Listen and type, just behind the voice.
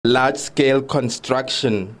Large-scale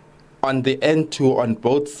construction on the N2 on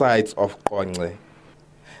both sides of Qonce.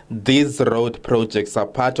 These road projects are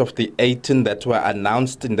part of the 18 that were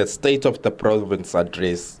announced in the State of the Province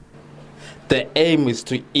address. The aim is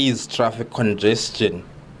to ease traffic congestion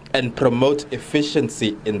and promote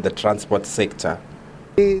efficiency in the transport sector.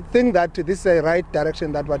 We think that this is the right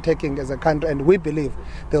direction that we're taking as a country, and we believe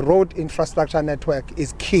the road infrastructure network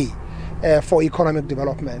is key for economic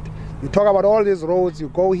development. You talk about all these roads, you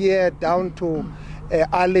go here down to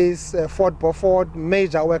Alice, Fort Beaufort,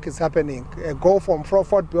 major work is happening. Go from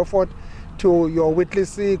Fort Beaufort to your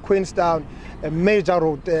Whittlesea, Queenstown, a major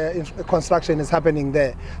road construction is happening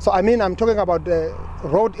there. So I'm talking about the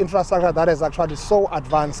road infrastructure that is actually so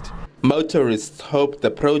advanced. Motorists hope the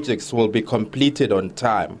projects will be completed on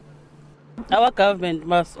time. Our government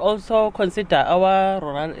must also consider our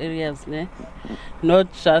rural areas,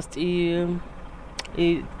 not just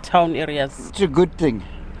town areas. It's a good thing.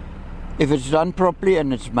 If it's done properly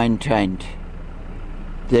and it's maintained,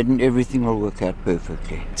 then everything will work out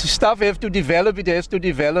perfectly. Stuff has to develop, it has to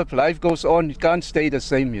develop. Life goes on, it can't stay the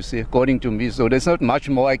same, you see, according to me. So there's not much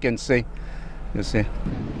more I can say, you see.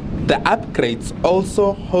 The upgrades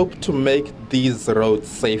also hope to make these roads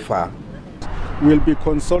safer. We'll be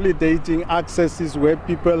consolidating accesses where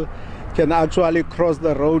people can actually cross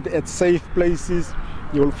the road at safe places.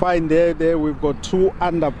 You'll find there we've got 2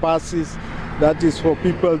 underpasses. That is for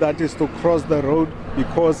people that is to cross the road,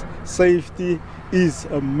 because safety is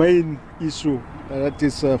a main issue. That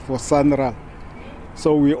is for SANRAL.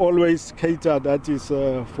 So we always cater, that is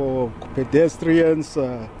for pedestrians,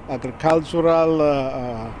 agricultural,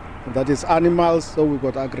 that is animals. So we've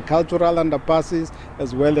got agricultural underpasses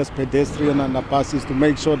as well as pedestrian underpasses to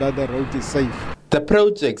make sure that the road is safe. The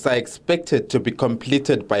projects are expected to be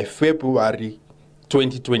completed by February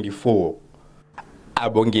 2024.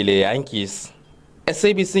 Abongile Yankees,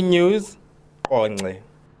 SABC News, Qonce.